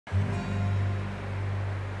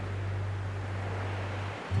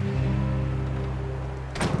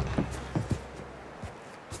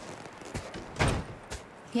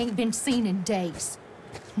He ain't been seen in days.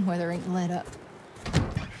 Weather ain't let up.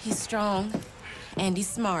 He's strong, and he's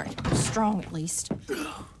smart. Strong, at least.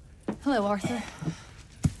 Hello, Arthur.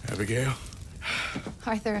 Abigail?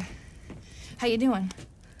 Arthur, how you doing?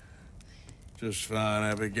 Just fine,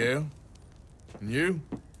 Abigail. And you?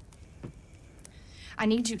 I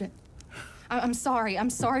need you to... I'm sorry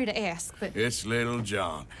to ask, but... It's little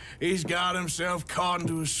John. He's got himself caught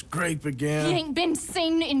into a scrape again. He ain't been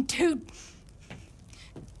seen in two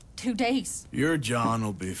days. Your John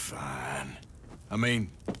will be fine. I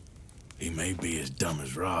mean, he may be as dumb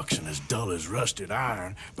as rocks and as dull as rusted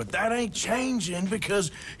iron, but that ain't changing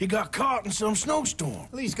because he got caught in some snowstorm.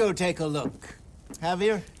 Please go take a look.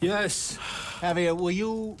 Javier? Yes. Javier, will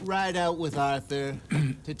you ride out with Arthur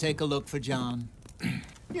to take a look for John?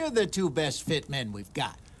 You're the two best fit men we've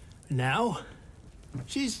got. Now?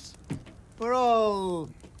 We're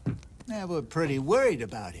pretty worried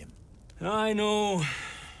about him. I know.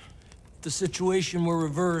 The situation were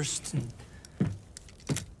reversed. And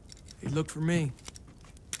he looked for me.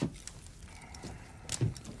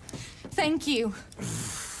 Thank you.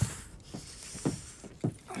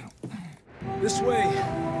 This way.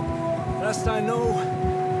 Last I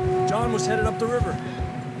know, John was headed up the river.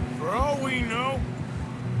 For all we know,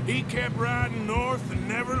 he kept riding north and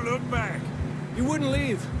never looked back. He wouldn't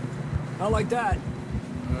leave. Not like that.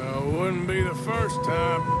 Wouldn't be the first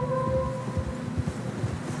time.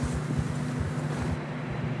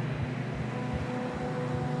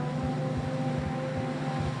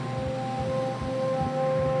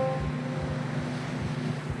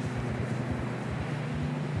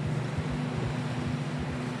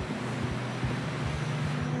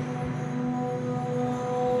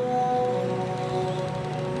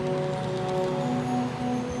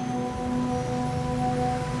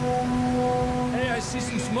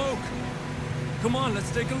 Come on, let's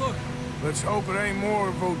take a look. Let's hope it ain't more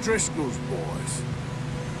of O'Driscoll's boys.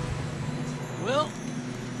 Well...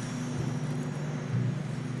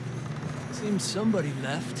 seems somebody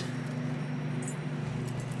left.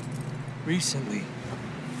 Recently.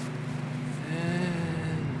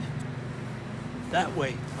 And... that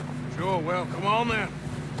way. Sure, well, come on then.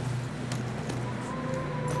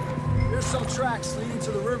 There's some tracks leading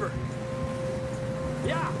to the river.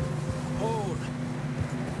 Yeah! Hold.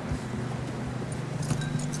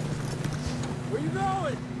 Where you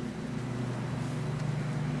going?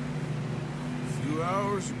 A few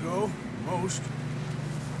hours ago, most.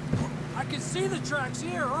 I can see the tracks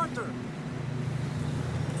here, Arthur.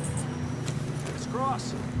 Let's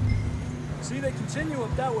cross. See, they continue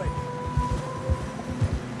up that way.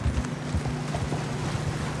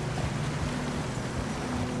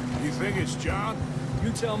 You think it's John?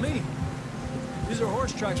 You tell me. These are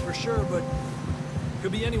horse tracks for sure, but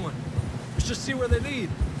could be anyone. Let's just see where they lead.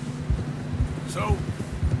 So,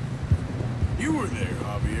 you were there,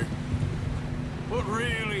 Javier. What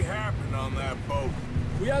really happened on that boat?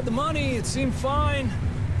 We had the money, it seemed fine.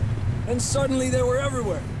 And suddenly they were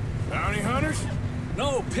everywhere. Bounty hunters?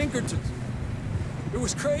 No, Pinkertons. It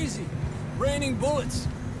was crazy. Raining bullets.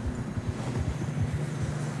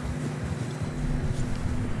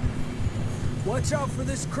 Watch out for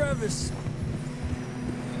this crevice.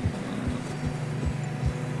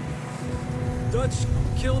 Dutch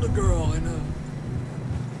killed a girl in a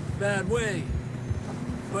bad way.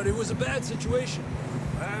 But it was a bad situation.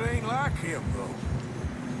 That ain't like him, though.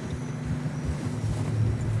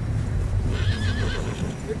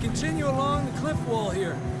 They continue along the cliff wall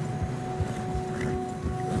here.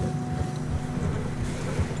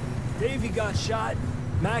 Davey got shot.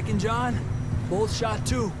 Mac and John, both shot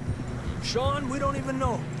too. Sean, we don't even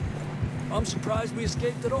know. I'm surprised we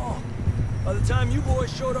escaped at all. By the time you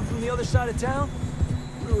boys showed up from the other side of town,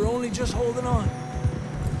 we were only just holding on.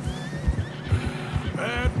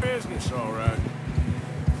 Bad business, all right.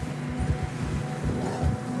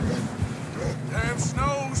 Damn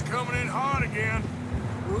snow's coming in hard again.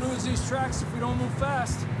 We'll lose these tracks if we don't move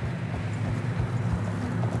fast.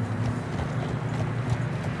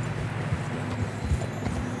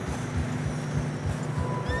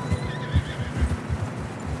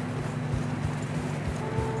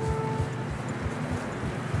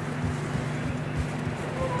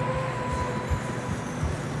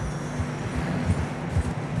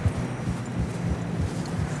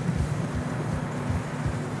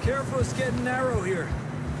 Careful, it's getting narrow here.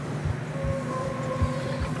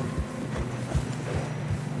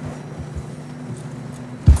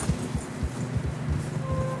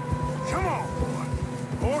 Come on,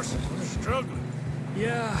 boy. Horses are struggling.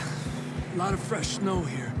 Yeah, a lot of fresh snow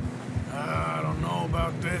here. I don't know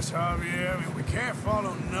about this, Javier. I mean, we can't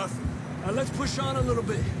follow nothing. Let's push on a little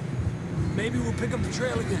bit. Maybe we'll pick up the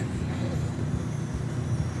trail again.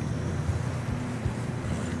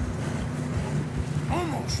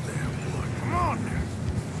 Almost there, boy. Come on now.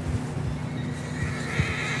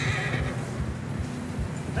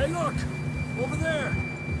 Hey, look! Over there!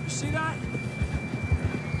 You see that?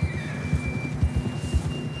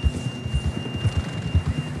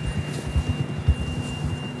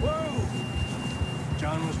 Whoa!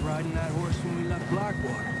 John was riding that horse when we left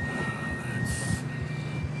Blackwater.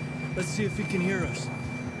 Let's see if he can hear us.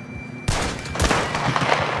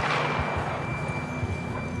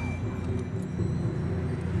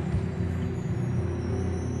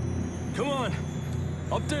 Come on!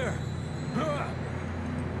 Up there!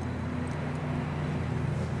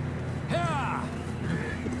 Yeah!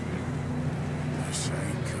 This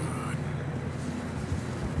ain't good.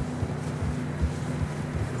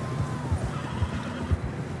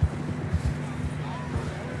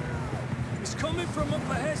 It's coming from up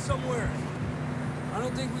ahead somewhere. I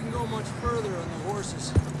don't think we can go much further on the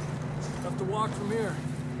horses. We'll have to walk from here.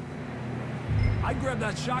 I grabbed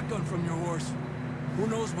that shotgun from your horse. Who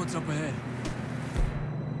knows what's up ahead?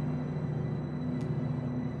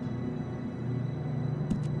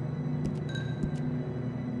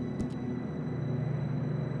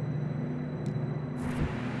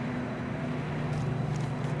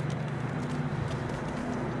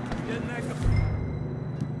 Getting that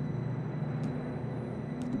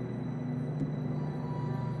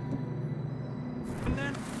and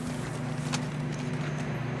then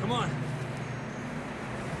come on.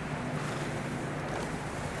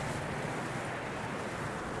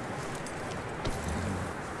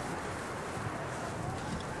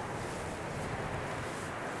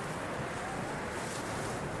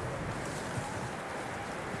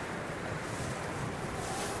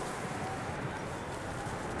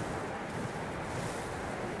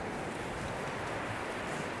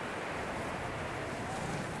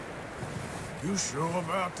 You sure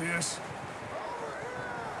about this?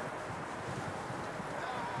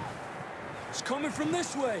 It's coming from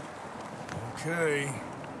this way. Okay.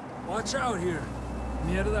 Watch out here.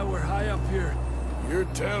 Near that we're high up here. You're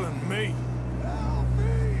telling me. Help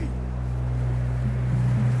me!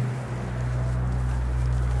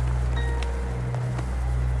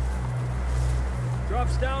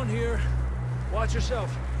 Drops down here. Watch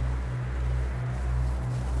yourself.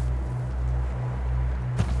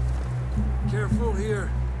 Careful here.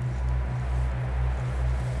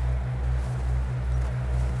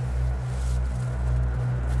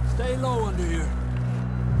 Stay low under here.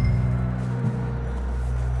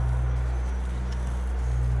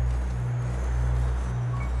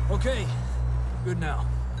 Okay, good now.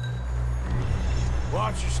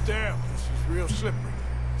 Watch your step. This is real slippery.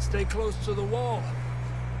 Stay close to the wall.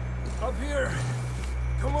 Up here.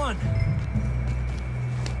 Come on.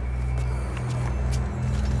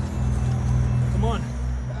 Come on.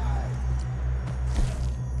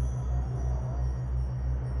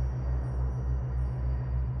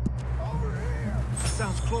 Over here!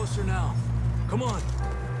 Sounds closer now. Come on.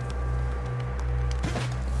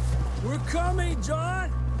 We're coming, John!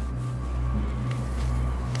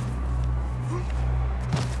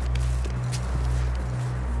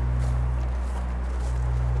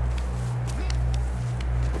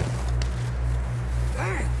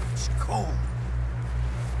 Damn, it's cold.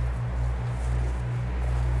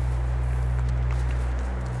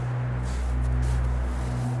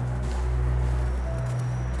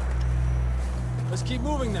 Let's keep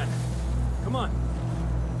moving then. Come on.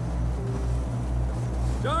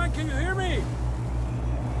 John, can you hear me?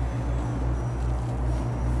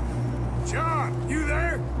 John, you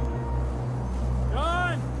there?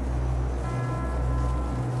 John!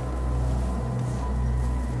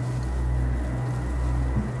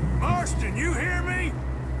 Marston, you hear me?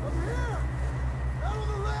 Up here! Down on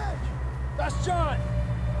the ledge! That's John!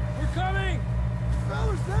 We're coming!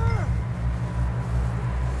 Fella's there!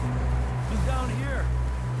 He's down here.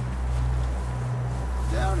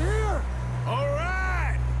 Down here! All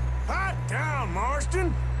right. Hot down,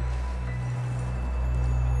 Marston.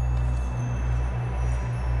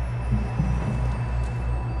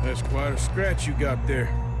 That's quite a scratch you got there.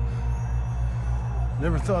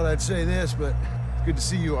 Never thought I'd say this, but it's good to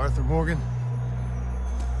see you, Arthur Morgan.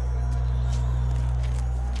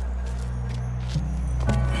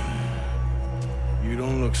 You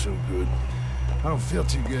don't look so good. I don't feel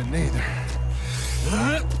too good neither.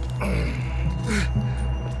 I'm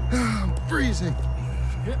freezing.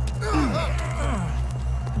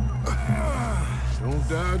 Don't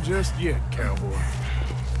die just yet, cowboy.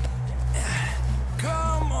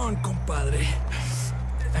 Come on, compadre.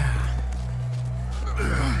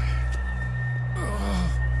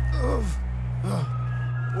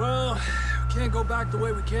 can't go back the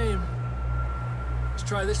way we came. Let's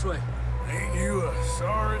try this way. Ain't you a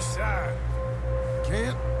sorry sight?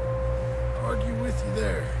 Can't argue with you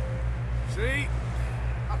there. See?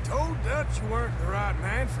 I told Dutch you weren't the right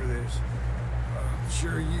man for this. I'm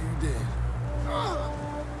sure you did.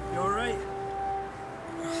 You all right?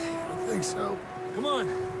 I think so. Come on.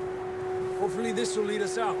 Hopefully this will lead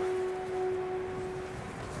us out.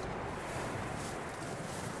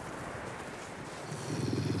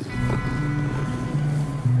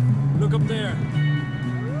 Look up there.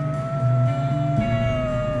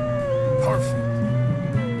 Perfect.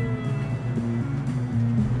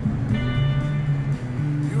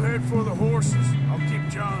 You head for the horses. I'll keep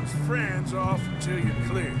John's friends off until you're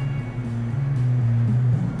clear.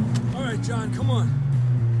 All right, John, come on.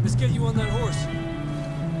 Let's get you on that horse.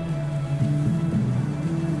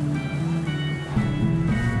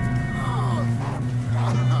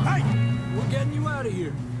 Hey! We're getting you out of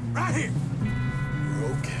here. Right here. You're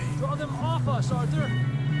okay. Draw them off us, Arthur.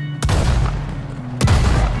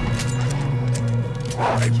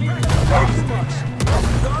 Keep them away from us.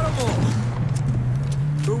 Got them all.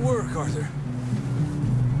 Good work, Arthur.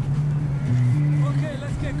 Okay,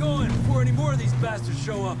 let's get going before any more of these bastards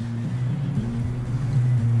show up.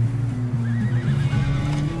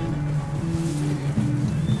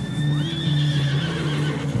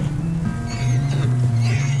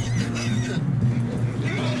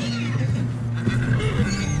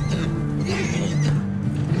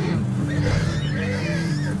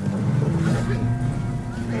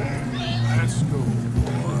 Let's go,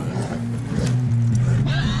 boy.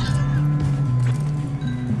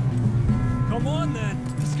 Come on, then.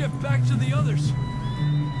 Let's get back to the others.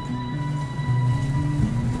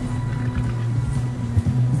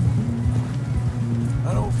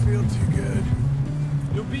 I don't feel too good.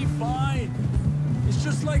 You'll be fine. It's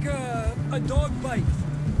just like a dog bite.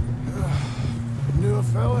 Knew a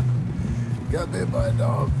fella, got bit by a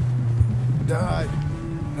dog, died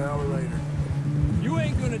an hour later. You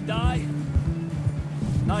ain't gonna die.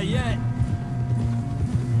 Not yet.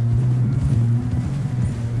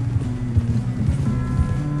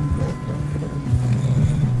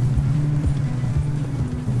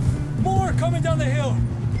 More coming down the hill.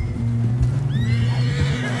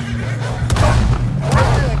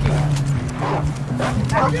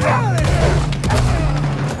 Get out of here!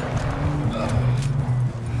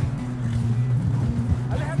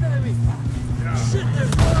 Shit,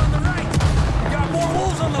 there's more on the right. We got more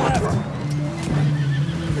wolves on the left.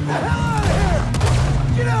 Get the hell out of here!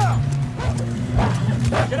 Get out!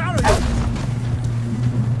 Get out of here!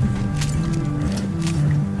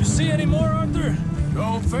 You see any more, Arthur?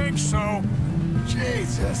 Don't think so.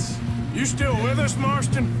 Jesus. You still with us,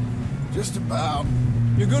 Marston? Just about.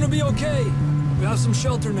 You're gonna be okay. We have some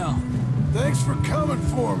shelter now. Thanks for coming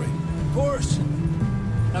for me. Of course.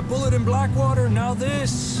 That bullet in Blackwater, now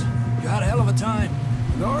this. You had a hell of a time.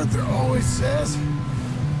 And Arthur always says,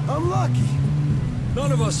 I'm lucky.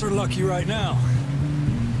 None of us are lucky right now.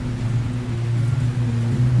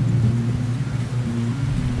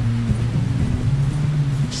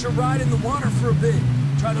 Should ride in the water for a bit.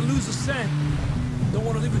 Try to lose the scent. Don't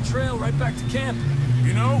want to leave a trail right back to camp.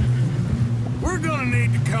 You know, we're gonna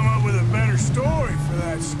need to come up with a better story for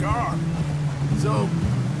that scar. So,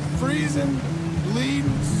 freezing,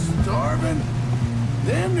 bleeding, starving,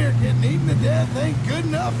 damn near getting eaten to death ain't good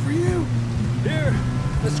enough for you? Here,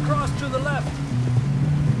 let's cross to the left.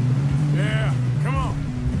 Yeah, come on.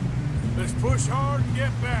 Let's push hard and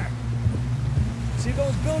get back. See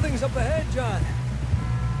those buildings up ahead, John?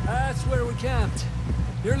 That's where we camped.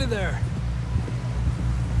 Nearly there.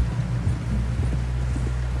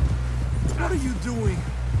 What are you doing?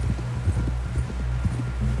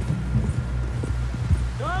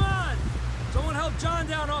 Come on! Someone help John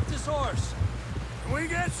down off this horse. Can we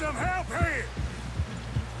get some help here?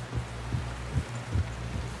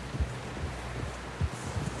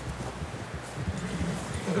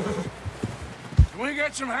 Can we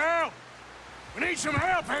get some help? We need some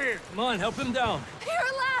help here. Come on, help him down. You're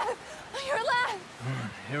alive! You're alive!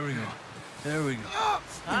 Here we go. There we go.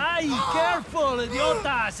 Ay, careful,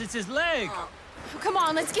 idiotas! It's his leg. Come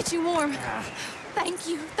on, let's get you warm. Thank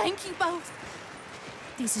you both.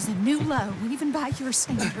 This is a new low, even by your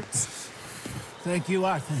standards. Thank you,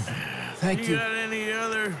 Arthur. Thank You you. got any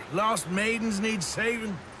other lost maidens need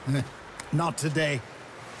saving? Not today.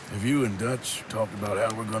 Have you and Dutch talked about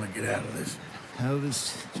how we're gonna get out of this? I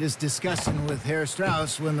was just discussing with Herr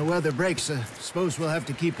Strauss when the weather breaks. I suppose we'll have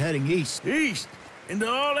to keep heading east. East? Into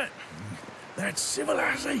all that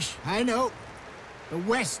civilization? I know. The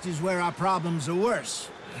west is where our problems are worse.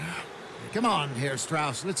 Come on, Herr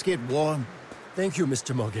Strauss, let's get warm. Thank you,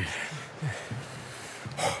 Mr. Morgan.